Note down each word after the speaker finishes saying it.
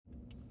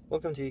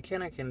Welcome to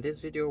YOUCANIC. In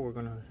this video we're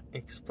going to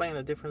explain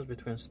the difference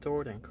between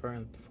stored and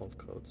current fault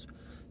codes.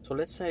 So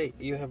let's say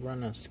you have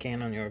run a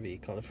scan on your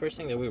vehicle. The first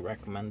thing that we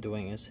recommend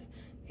doing is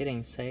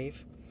hitting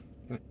save,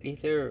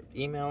 either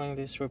emailing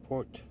this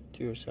report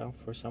to yourself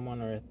or someone,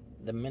 or at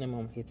the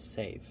minimum hit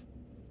save.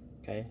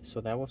 Okay,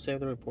 so that will save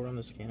the report on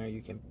the scanner.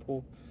 You can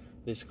pull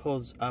these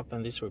codes up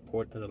and this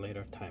report at a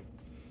later time.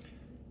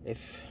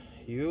 If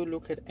you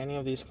look at any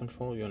of these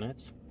control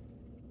units,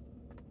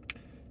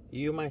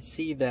 you might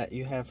see that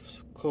you have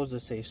codes that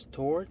say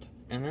stored,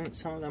 and then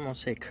some of them will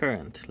say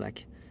current,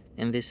 like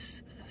in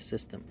this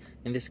system,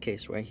 in this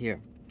case right here.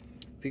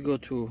 If you go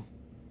to,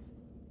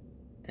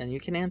 and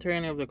you can enter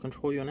any of the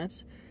control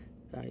units,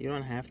 you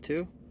don't have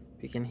to.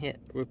 You can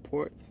hit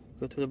report,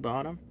 go to the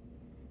bottom,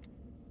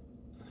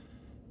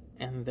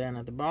 and then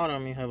at the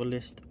bottom you have a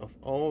list of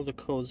all the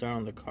codes that are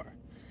on the car.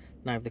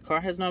 Now if the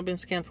car has not been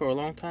scanned for a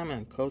long time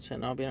and codes have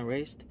not been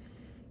erased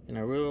in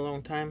a really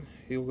long time,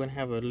 you're going to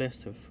have a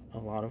list of a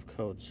lot of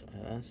codes.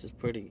 This is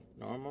pretty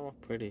normal,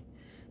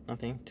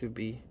 nothing to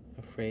be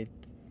afraid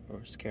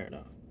or scared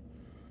of.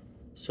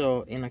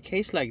 So in a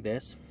case like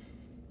this,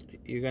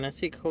 you're going to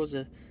see codes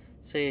that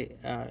say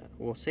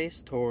will say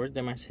stored,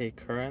 they might say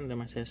current, they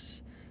might say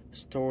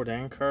stored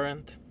and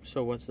current.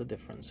 So what's the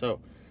difference? So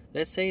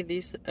let's say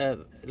these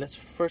let's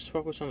first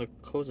focus on the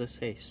codes that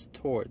say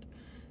stored.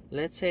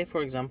 Let's say,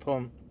 for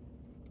example,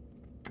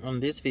 on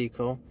this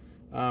vehicle,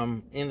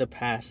 in the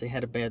past they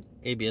had a bad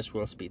ABS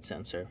wheel speed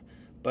sensor,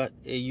 but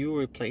you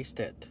replaced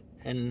it,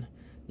 and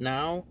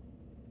now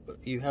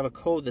you have a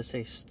code that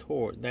says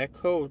stored. That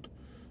code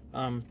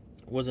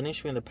was an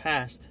issue in the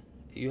past.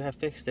 You have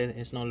fixed it,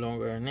 it's no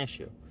longer an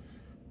issue.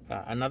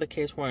 Another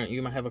case where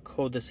you might have a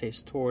code that says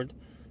stored,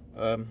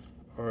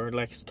 or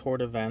like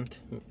stored event,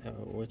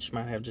 which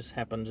might have just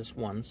happened just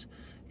once,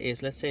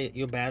 is, let's say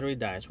your battery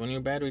dies. When your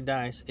battery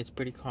dies, it's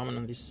pretty common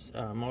on these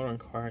modern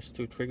cars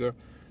to trigger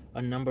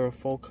a number of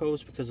fault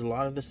codes, because a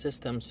lot of the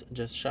systems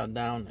just shut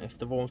down. If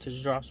the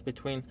voltage drops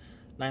between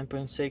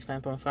 9.6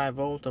 9.5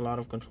 volt, a lot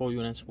of control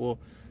units will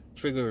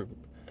trigger,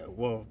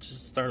 will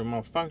just start a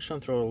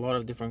malfunction, throw a lot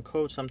of different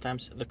codes.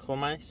 Sometimes the code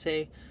might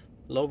say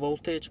low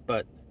voltage,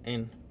 but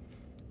in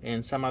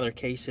some other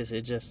cases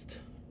it just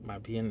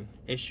might be an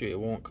issue. It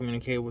won't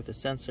communicate with the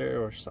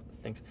sensor or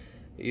something.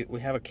 We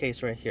have a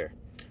case right here,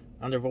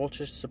 under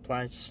voltage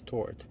supply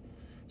stored.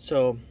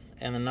 So,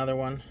 and another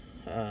one,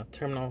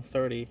 terminal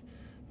 30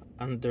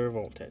 under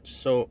voltage.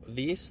 So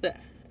these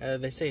that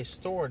they say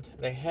stored,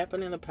 they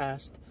happen in the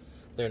past,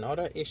 they're not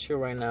an issue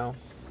right now,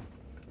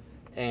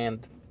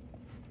 and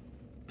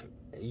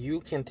you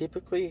can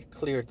typically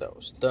clear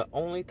those. The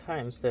only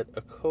times that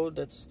a code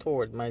that's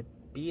stored might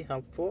be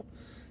helpful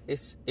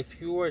is if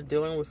you are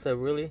dealing with a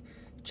really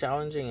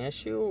challenging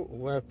issue,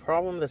 with a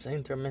problem that's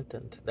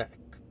intermittent, that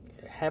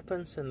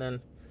happens, and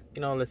then,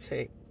 you know, let's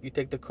say you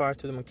take the car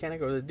to the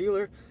mechanic or the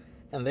dealer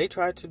and they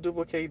try to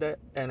duplicate that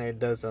and it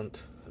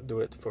doesn't do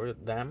it for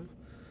them.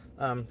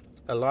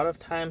 A lot of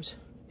times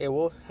it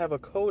will have a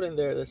code in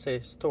there that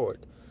says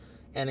stored,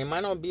 and it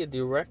might not be a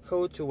direct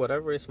code to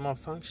whatever is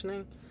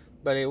malfunctioning,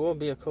 but it will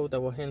be a code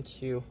that will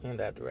hint you in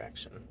that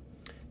direction.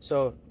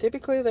 So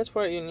typically that's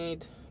why you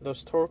need those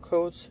store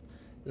codes.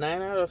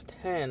 9 out of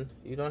 10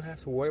 you don't have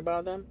to worry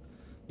about them.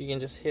 You can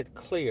just hit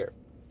clear,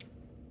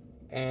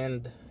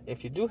 and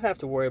if you do have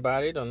to worry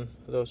about it on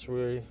those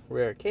really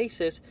rare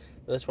cases,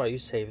 that's why you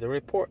save the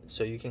report.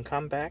 So you can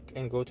come back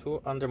and go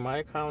to under my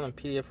account and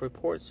PDF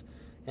reports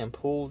and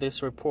pull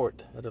this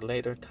report at a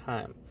later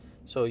time,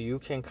 so you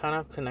can kind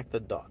of connect the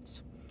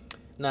dots.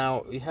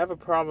 Now you have a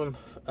problem,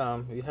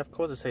 you have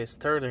codes that say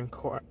stored and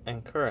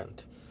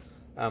current.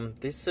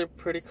 These are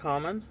pretty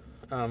common.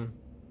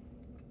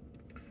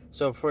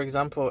 So for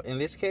example, in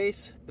this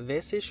case,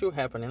 this issue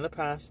happened in the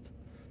past,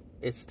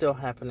 it's still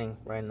happening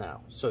right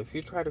now. So if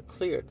you try to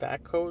clear,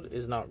 that code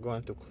is not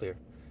going to clear.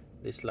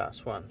 This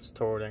last one,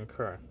 stored and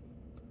current,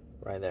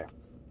 right there.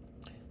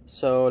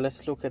 So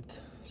let's look at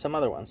some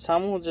other ones.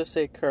 Some will just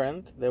say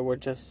current, they were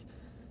just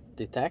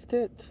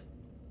detected.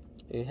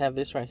 You have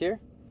this right here.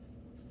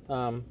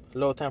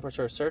 Low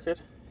temperature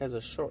circuit has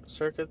a short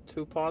circuit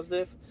to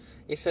positive.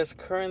 It says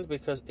current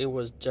because it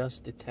was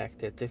just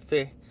detected. If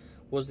it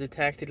was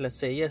detected, let's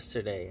say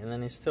yesterday, and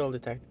then it's still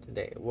detected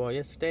today, well,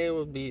 yesterday it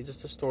would be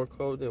just a store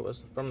code, it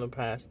was from the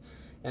past,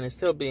 and it's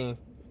still being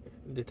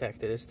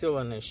detected, it's still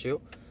an issue.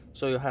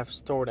 So you have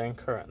stored and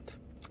current.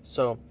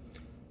 So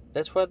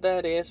that's what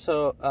that is.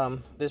 So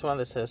this one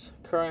that says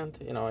current,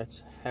 you know,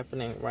 it's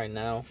happening right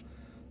now.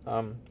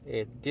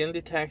 It didn't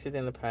detect it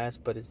in the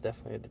past, but it's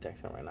definitely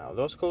detecting right now.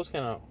 Those codes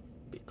cannot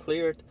be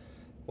cleared.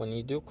 When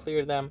you do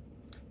clear them,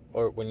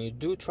 or when you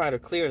do try to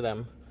clear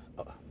them,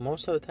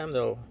 most of the time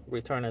they'll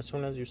return as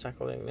soon as you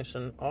cycle the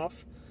ignition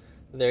off.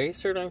 There is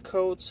certain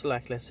codes,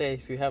 like let's say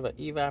if you have an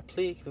evap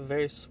leak, a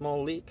very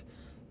small leak,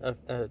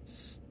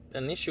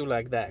 an issue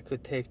like that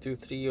could take 2,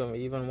 3, or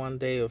even 1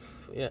 day of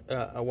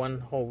one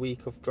whole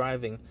week of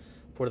driving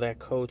for that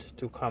code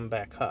to come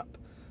back up.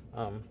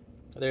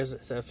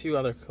 There's a few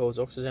other codes,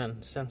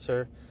 oxygen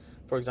sensor,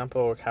 for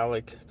example, or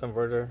catalytic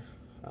converter,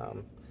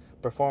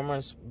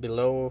 performance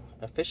below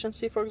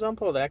efficiency, for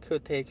example, that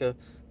could take a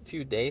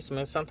few days, I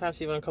mean,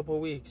 sometimes even a couple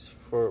of weeks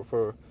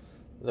for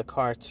the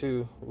car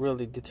to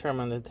really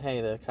determine that,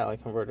 hey, the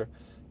catalytic converter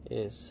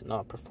is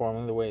not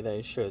performing the way that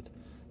it should.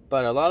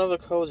 But a lot of the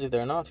codes, if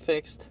they're not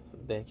fixed,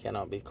 they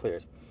cannot be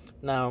cleared.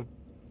 Now,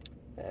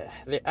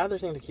 the other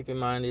thing to keep in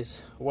mind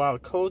is, while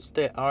codes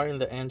that are in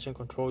the engine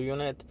control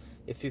unit,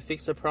 if you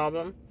fix the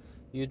problem,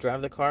 you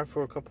drive the car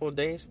for a couple of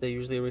days, they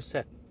usually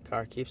reset.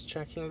 Car keeps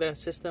checking that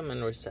system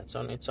and resets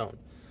on its own.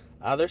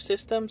 Other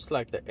systems,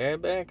 like the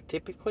airbag,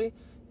 typically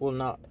will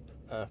not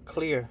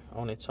clear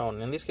on its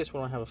own. In this case, we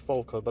don't have a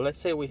fault code, but let's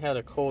say we had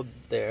a code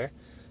there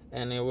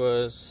and it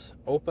was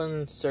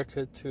open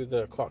circuit to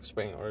the clock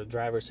spring or the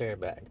driver's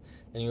airbag,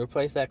 and you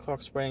replace that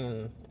clock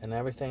spring and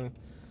everything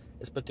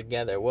is put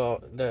together.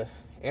 Well, the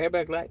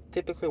airbag light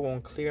typically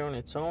won't clear on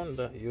its own.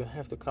 You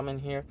have to come in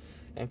here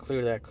and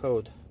clear that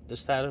code. The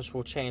status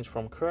will change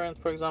from current,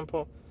 for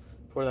example,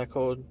 for that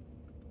code,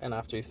 and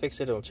after you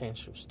fix it, it will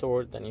change to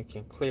stored. Then you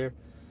can clear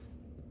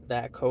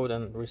that code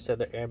and reset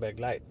the airbag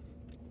light.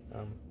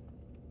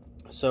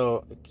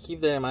 So keep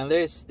that in mind.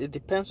 It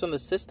depends on the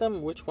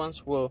system which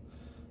ones will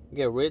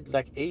get rid.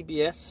 Like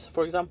ABS,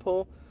 for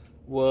example,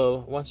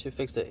 will, once you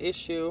fix the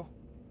issue,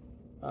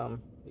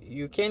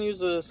 you can use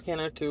the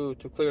scanner to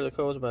clear the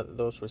codes, but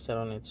those reset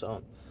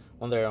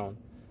on their own.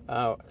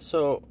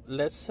 So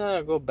let's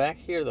go back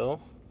here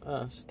though,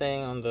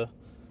 staying on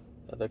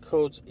the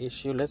codes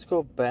issue. Let's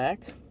go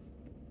back.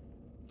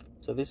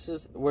 So this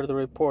is where the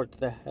report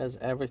that has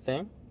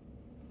everything.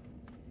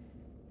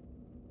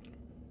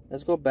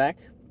 Let's go back,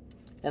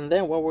 and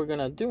then what we're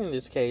gonna do in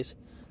this case,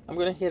 I'm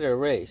gonna hit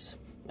erase,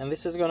 and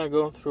this is gonna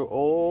go through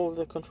all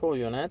the control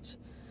units.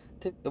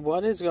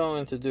 What it's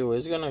going to do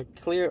is gonna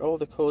clear all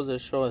the codes that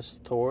show as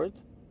stored.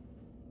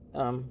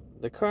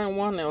 The current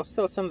one, it will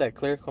still send that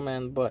clear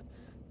command, but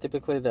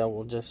typically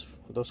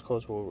those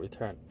codes will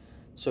return.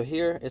 So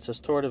here it's a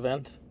stored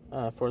event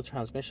for the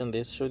transmission.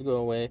 This should go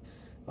away.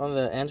 On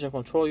the engine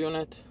control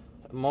unit,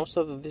 most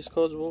of these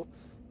codes will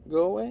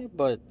go away,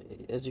 but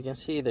as you can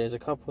see, there's a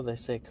couple that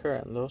say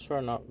current. Those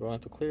are not going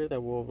to clear,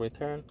 that will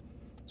return,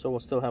 so we'll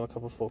still have a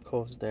couple full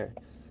codes there.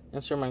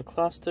 Instrument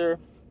cluster,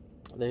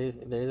 there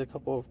is a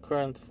couple of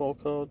current full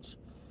codes,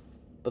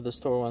 but the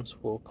store ones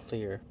will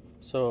clear.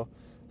 So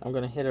I'm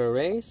going to hit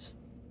erase,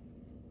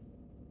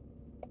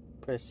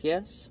 press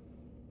yes,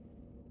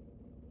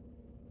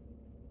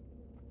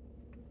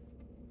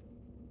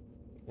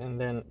 and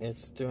then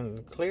it's doing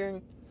the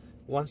clearing.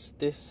 Once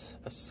this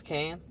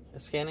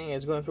scanning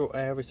is going through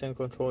every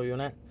single control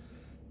unit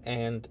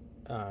and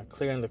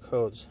clearing the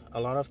codes. A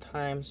lot of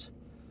times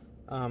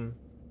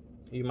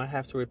you might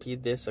have to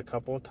repeat this a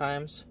couple of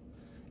times,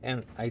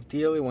 and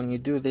ideally when you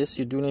do this,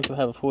 you do need to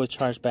have a fully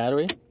charged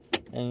battery,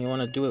 and you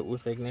want to do it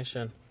with the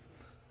ignition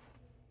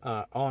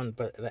on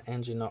but the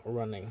engine not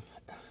running.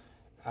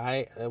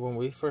 When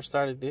we first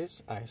started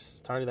this, I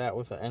started that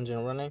with the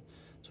engine running,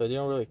 so I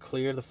didn't really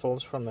clear the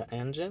faults from the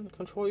engine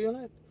control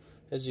unit,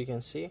 as you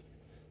can see.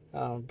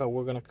 But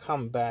we're going to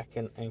come back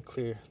and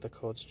clear the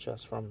codes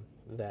just from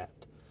that.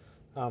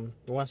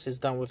 Once it's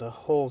done with the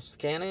whole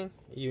scanning,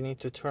 you need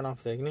to turn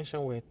off the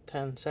ignition, wait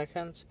 10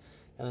 seconds,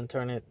 and then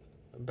turn it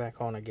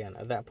back on again.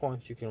 At that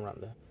point, you can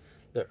run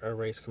the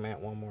erase command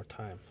one more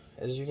time.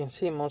 As you can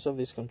see, most of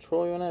these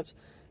control units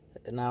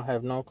now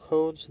have no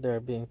codes. They're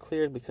being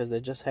cleared because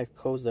they just had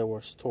codes that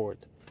were stored.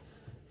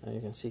 And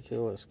you can see, okay,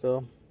 let's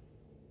go.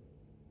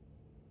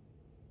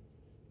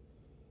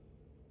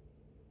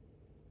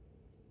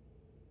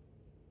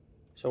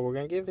 So we're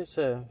going to give this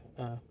a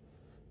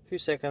few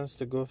seconds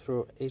to go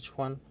through each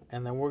one,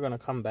 and then we're going to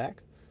come back,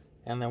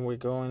 and then we're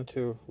going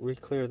to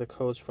re-clear the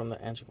codes from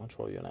the engine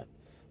control unit.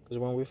 Because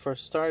when we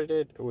first started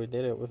it, we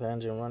did it with the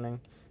engine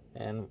running,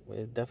 and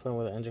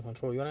definitely with the engine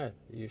control unit.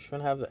 You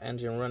shouldn't have the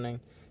engine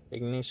running.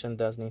 Ignition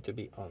does need to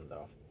be on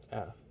though,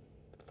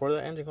 for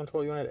the engine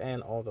control unit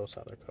and all those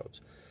other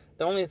codes.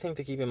 The only thing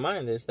to keep in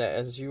mind is that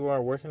as you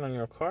are working on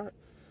your car,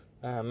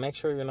 make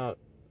sure you're not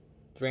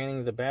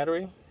draining the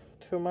battery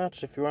too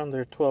much. If you're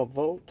under 12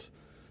 volt,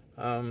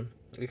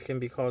 it can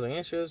be causing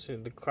issues.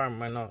 The car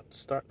might not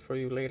start for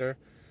you later.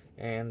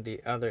 And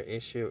the other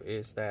issue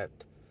is that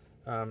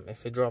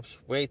if it drops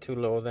way too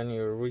low, then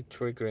you're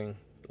re-triggering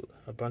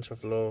a bunch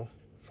of low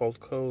fault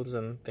codes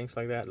and things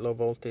like that, low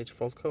voltage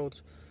fault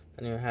codes,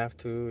 and you have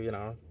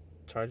to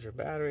charge your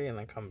battery and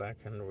then come back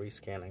and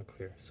rescan and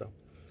clear. So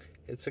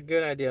it's a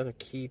good idea to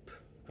keep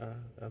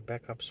a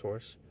backup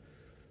source,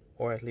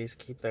 or at least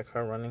keep that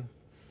car running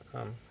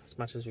as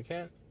much as you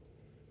can.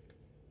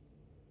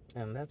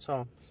 And that's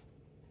all.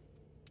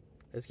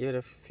 Let's give it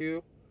a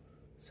few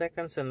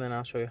seconds, and then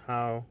I'll show you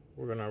how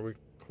we're gonna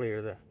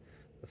clear the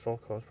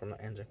fault code from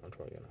the engine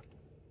control unit.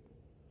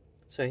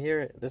 So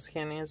here the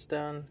scanning is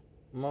done.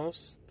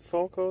 Most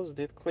fault codes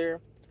did clear.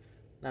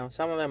 Now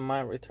some of them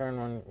might return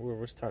when we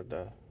restart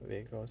the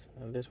vehicles,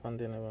 and this one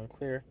didn't even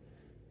clear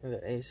in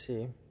the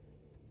AC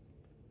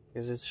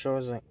because it's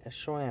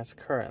showing as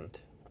current.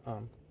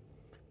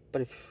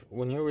 But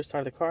when you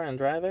restart the car and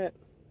drive it,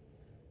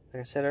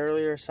 Like I said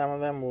earlier, some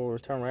of them will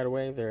return right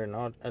away if they're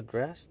not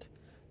addressed.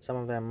 Some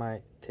of them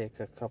might take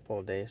a couple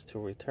of days to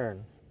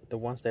return. The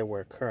ones that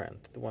were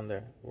current, the ones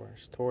that were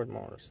stored,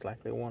 most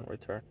likely won't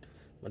return.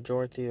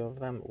 Majority of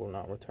them will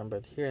not return.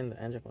 But here in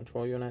the engine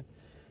control unit,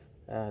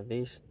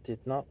 these did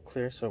not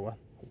clear. So what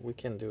we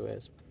can do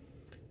is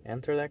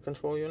enter that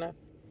control unit.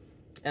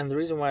 And the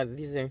reason why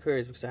these didn't clear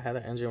is because I had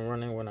the engine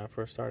running when I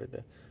first started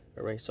the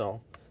erase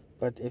all.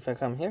 But if I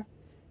come here,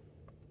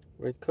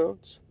 read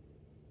codes.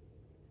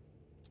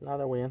 Now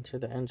that we enter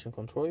the engine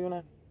control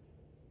unit,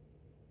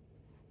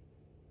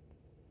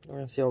 we're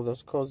going to see all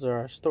those codes that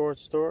are stored.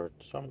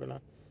 So I'm going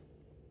to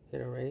hit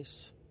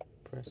erase,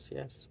 press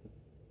yes.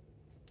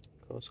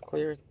 Codes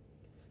cleared.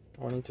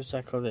 I need to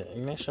cycle the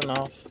ignition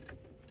off.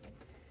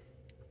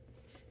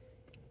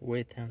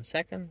 Wait 10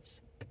 seconds.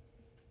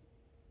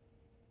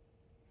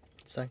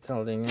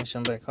 Cycle the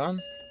ignition back on.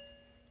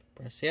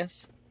 Press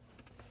yes.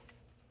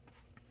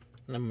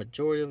 And the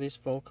majority of these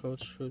fault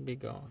codes should be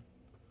gone.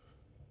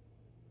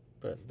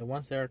 But the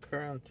ones that are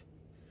current,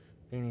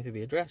 they need to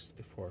be addressed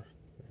before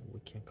we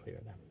can clear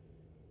them.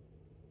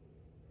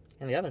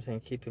 And the other thing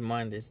to keep in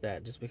mind is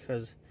that just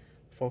because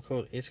fault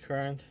code is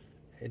current,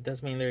 it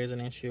does mean there is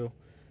an issue.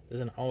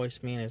 Doesn't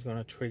always mean it's going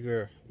to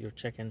trigger your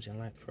check engine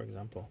light, for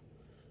example,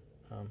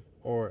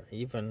 or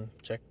even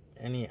check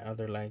any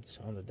other lights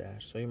on the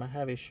dash. So you might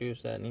have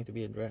issues that need to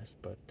be addressed,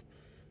 but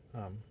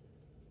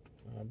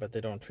they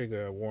don't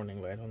trigger a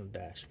warning light on the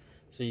dash.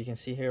 So you can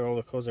see here all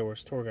the codes that were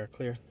stored are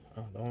clear.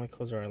 The only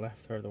codes that are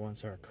left are the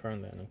ones that are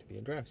current that need to be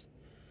addressed.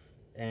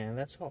 And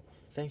that's all.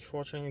 Thank you for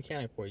watching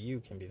YOUCANIC, where you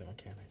can be the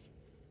mechanic.